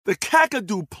The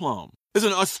Kakadu plum is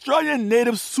an Australian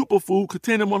native superfood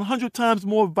containing 100 times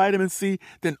more vitamin C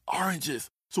than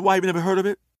oranges. So why have you never heard of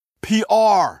it?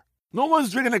 PR. No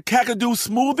one's drinking a Kakadu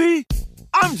smoothie?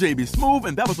 I'm JB Smoove,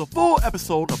 and that was a full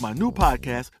episode of my new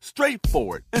podcast,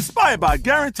 Straightforward, inspired by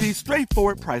guaranteed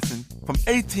straightforward pricing from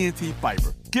AT&T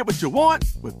Fiber. Get what you want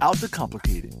without the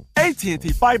complicated. AT&T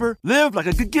Fiber, live like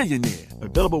a gigillionaire.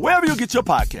 Available wherever you get your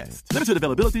podcasts. Limited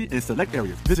availability in select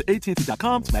areas. Visit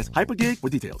AT&T.com/hypergig for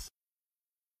details.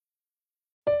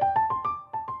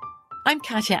 I'm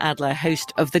Katya Adler,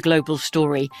 host of The Global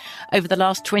Story. Over the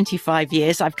last 25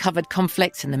 years, I've covered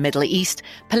conflicts in the Middle East,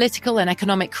 political and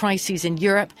economic crises in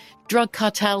Europe, drug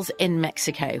cartels in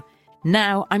Mexico.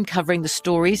 Now I'm covering the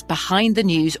stories behind the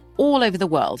news all over the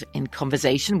world in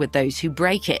conversation with those who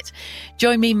break it.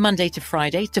 Join me Monday to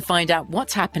Friday to find out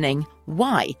what's happening,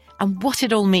 why, and what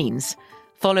it all means.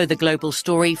 Follow The Global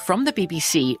Story from the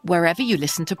BBC wherever you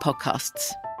listen to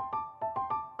podcasts.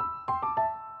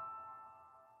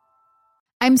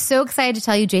 I'm so excited to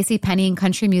tell you JCPenney and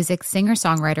country music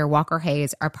singer-songwriter Walker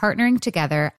Hayes are partnering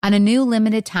together on a new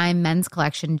limited-time men's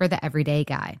collection for the everyday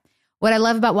guy. What I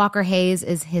love about Walker Hayes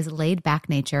is his laid-back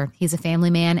nature. He's a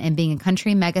family man, and being a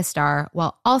country megastar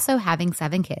while also having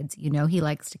 7 kids, you know he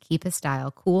likes to keep his style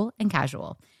cool and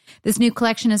casual. This new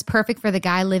collection is perfect for the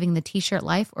guy living the t-shirt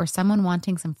life or someone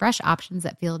wanting some fresh options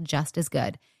that feel just as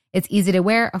good. It's easy to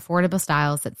wear, affordable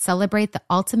styles that celebrate the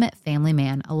ultimate family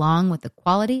man, along with the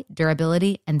quality,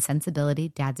 durability, and sensibility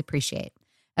dads appreciate.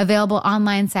 Available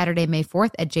online Saturday, May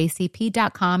 4th at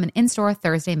jcp.com and in-store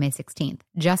Thursday, May 16th,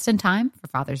 just in time for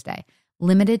Father's Day.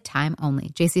 Limited time only.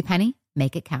 JCPenney,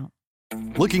 make it count.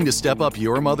 Looking to step up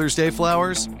your Mother's Day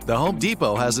flowers? The Home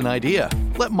Depot has an idea.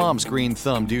 Let Mom's green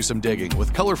thumb do some digging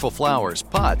with colorful flowers,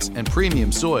 pots, and premium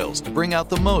soils to bring out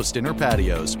the most in her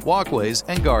patios, walkways,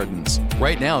 and gardens.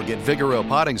 Right now, get Vigoro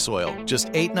potting soil, just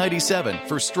 $8.97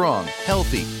 for strong,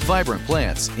 healthy, vibrant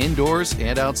plants indoors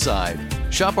and outside.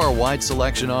 Shop our wide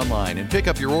selection online and pick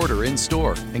up your order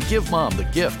in-store and give Mom the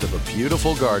gift of a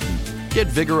beautiful garden. Get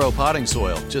Vigoro potting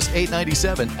soil, just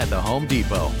 $8.97 at the Home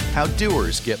Depot. How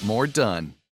doers get more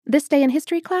done. This Day in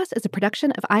History class is a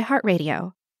production of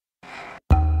iHeartRadio.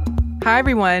 Hi,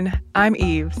 everyone. I'm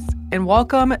Eves, and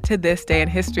welcome to This Day in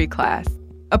History class,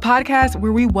 a podcast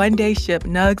where we one day ship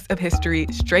nugs of history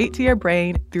straight to your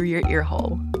brain through your ear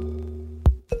hole.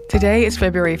 Today is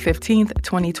February 15th,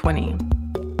 2020.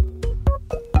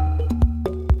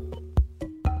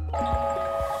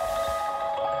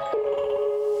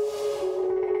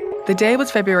 The day was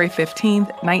February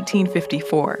 15th,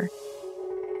 1954.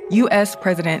 U.S.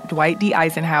 President Dwight D.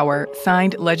 Eisenhower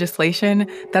signed legislation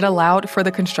that allowed for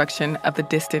the construction of the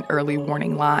Distant Early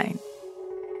Warning Line.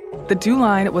 The DEW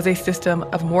Line was a system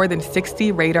of more than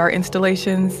 60 radar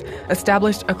installations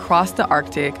established across the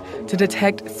Arctic to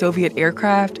detect Soviet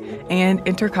aircraft and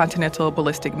intercontinental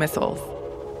ballistic missiles.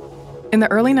 In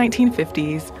the early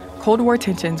 1950s, Cold War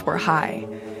tensions were high.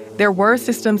 There were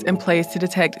systems in place to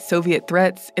detect Soviet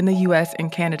threats in the U.S.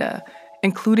 and Canada,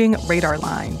 including radar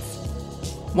lines.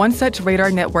 One such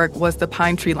radar network was the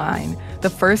Pine Tree Line, the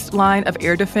first line of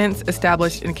air defense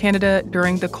established in Canada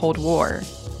during the Cold War.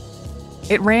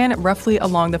 It ran roughly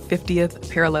along the 50th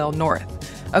parallel north,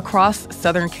 across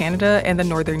southern Canada and the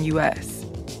northern U.S.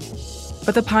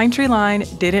 But the Pine Tree Line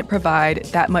didn't provide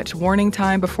that much warning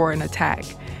time before an attack,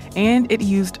 and it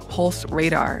used pulse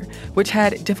radar, which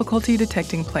had difficulty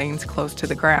detecting planes close to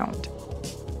the ground.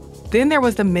 Then there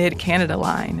was the Mid-Canada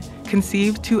Line,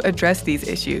 conceived to address these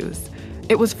issues.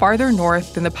 It was farther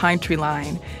north than the Pine Tree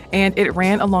Line, and it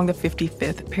ran along the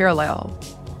 55th parallel.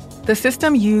 The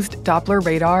system used Doppler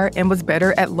radar and was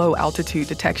better at low-altitude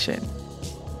detection.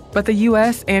 But the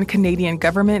U.S. and Canadian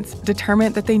governments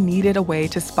determined that they needed a way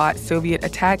to spot Soviet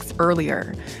attacks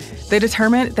earlier. They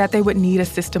determined that they would need a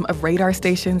system of radar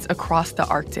stations across the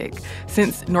Arctic,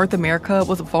 since North America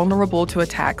was vulnerable to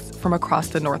attacks from across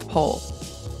the North Pole.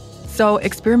 So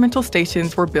experimental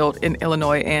stations were built in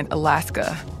Illinois and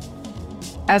Alaska.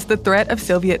 As the threat of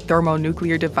Soviet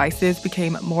thermonuclear devices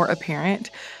became more apparent,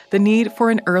 the need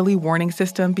for an early warning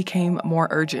system became more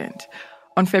urgent.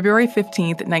 On February 15,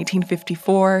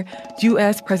 1954,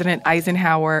 U.S. President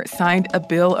Eisenhower signed a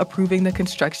bill approving the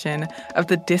construction of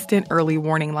the Distant Early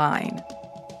Warning Line.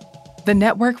 The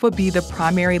network would be the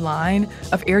primary line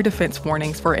of air defense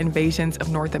warnings for invasions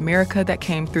of North America that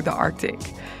came through the Arctic.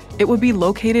 It would be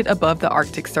located above the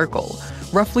Arctic Circle,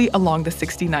 roughly along the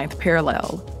 69th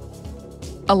parallel.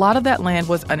 A lot of that land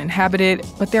was uninhabited,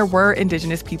 but there were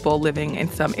indigenous people living in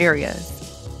some areas.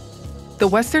 The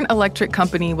Western Electric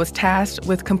Company was tasked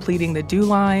with completing the DEW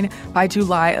Line by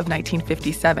July of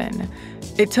 1957.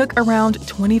 It took around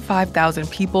 25,000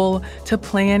 people to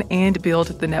plan and build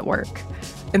the network,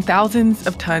 and thousands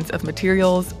of tons of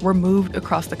materials were moved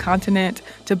across the continent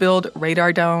to build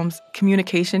radar domes,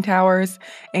 communication towers,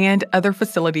 and other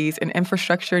facilities and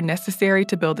infrastructure necessary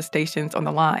to build the stations on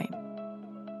the line.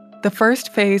 The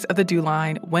first phase of the DEW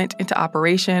Line went into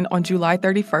operation on July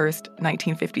 31st,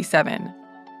 1957.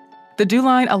 The DEW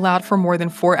Line allowed for more than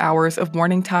 4 hours of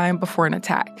warning time before an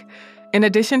attack. In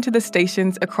addition to the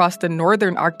stations across the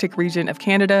northern Arctic region of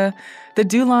Canada, the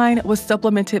DEW Line was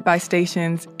supplemented by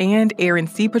stations and air and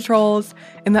sea patrols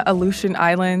in the Aleutian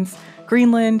Islands,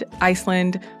 Greenland,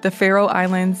 Iceland, the Faroe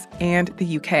Islands, and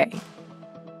the UK.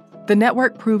 The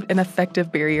network proved an effective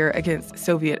barrier against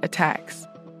Soviet attacks.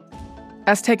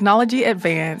 As technology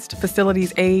advanced,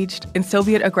 facilities aged, and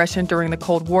Soviet aggression during the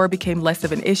Cold War became less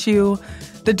of an issue,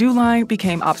 the DEW Line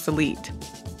became obsolete.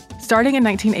 Starting in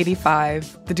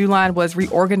 1985, the DEW Line was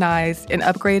reorganized and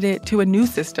upgraded to a new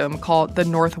system called the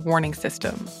North Warning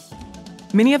System.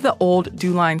 Many of the old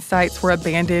DEW Line sites were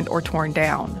abandoned or torn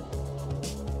down.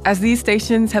 As these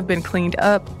stations have been cleaned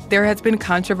up, there has been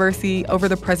controversy over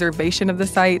the preservation of the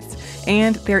sites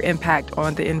and their impact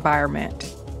on the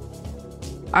environment.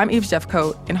 I'm Eve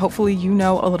Jeffcoat, and hopefully you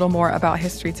know a little more about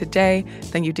history today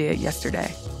than you did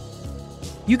yesterday.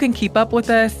 You can keep up with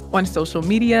us on social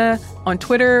media, on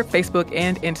Twitter, Facebook,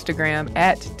 and Instagram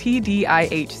at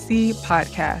TDIHC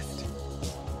Podcast.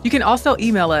 You can also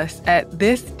email us at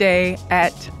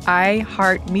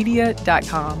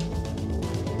thisday@iheartmedia.com.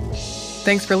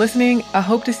 Thanks for listening. I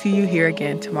hope to see you here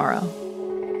again tomorrow.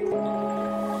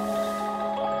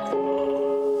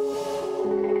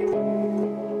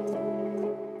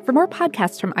 For more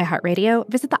podcasts from iHeartRadio,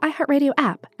 visit the iHeartRadio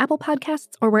app, Apple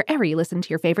Podcasts, or wherever you listen to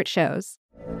your favorite shows.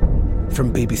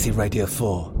 From BBC Radio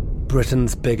 4,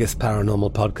 Britain's biggest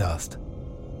paranormal podcast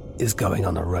is going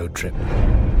on a road trip.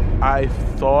 I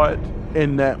thought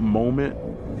in that moment,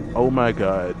 oh my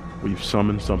God, we've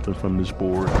summoned something from this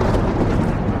board.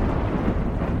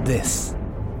 This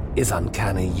is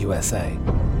Uncanny USA.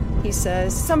 He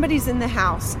says, somebody's in the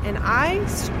house, and I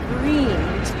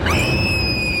screamed.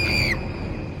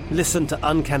 Listen to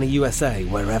Uncanny USA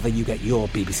wherever you get your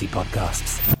BBC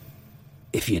podcasts,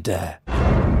 if you dare.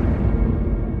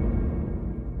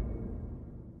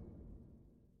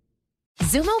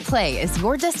 Xumo Play is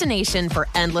your destination for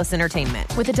endless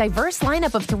entertainment. With a diverse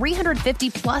lineup of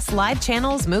 350-plus live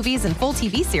channels, movies, and full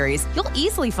TV series, you'll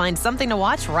easily find something to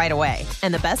watch right away.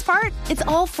 And the best part? It's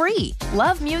all free.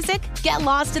 Love music? Get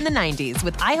lost in the 90s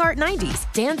with iHeart 90s,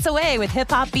 dance away with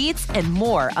hip-hop beats, and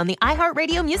more on the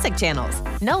iHeartRadio music channels.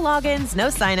 No logins, no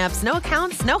signups, no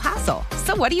accounts, no hassle.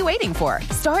 So what are you waiting for?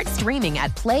 Start streaming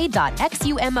at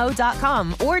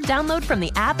play.xumo.com or download from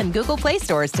the app and Google Play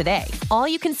stores today. All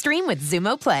you can stream with Xumo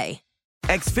Play.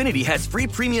 Xfinity has free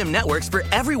premium networks for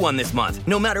everyone this month,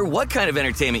 no matter what kind of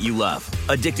entertainment you love.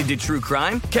 Addicted to true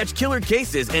crime? Catch killer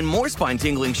cases and more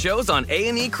spine-tingling shows on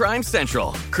A&E Crime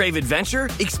Central. Crave adventure?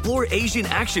 Explore Asian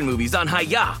action movies on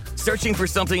Hi-Ya. Searching for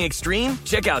something extreme?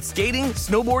 Check out skating,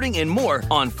 snowboarding, and more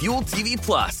on Fuel TV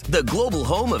Plus, the global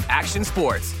home of action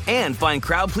sports. And find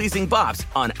crowd-pleasing bops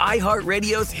on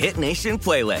iHeartRadio's Hit Nation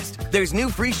playlist. There's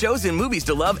new free shows and movies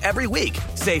to love every week.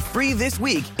 Say free this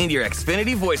week in your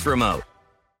Xfinity voice remote.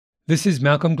 This is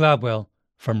Malcolm Gladwell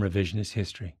from Revisionist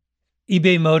History.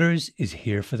 eBay Motors is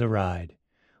here for the ride.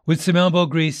 With some elbow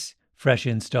grease, fresh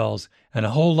installs, and a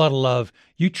whole lot of love,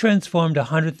 you transformed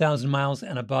 100,000 miles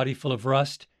and a body full of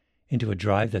rust into a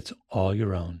drive that's all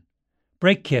your own.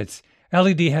 Brake kits,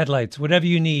 LED headlights, whatever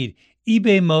you need,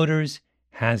 eBay Motors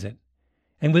has it.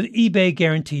 And with eBay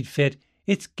Guaranteed Fit,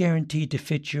 it's guaranteed to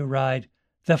fit your ride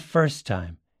the first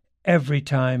time, every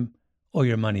time, or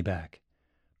your money back.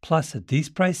 Plus, at these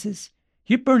prices,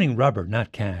 you're burning rubber,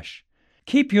 not cash.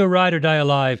 Keep your ride or die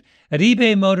alive at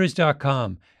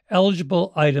ebaymotors.com.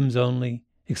 Eligible items only.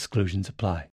 Exclusions apply.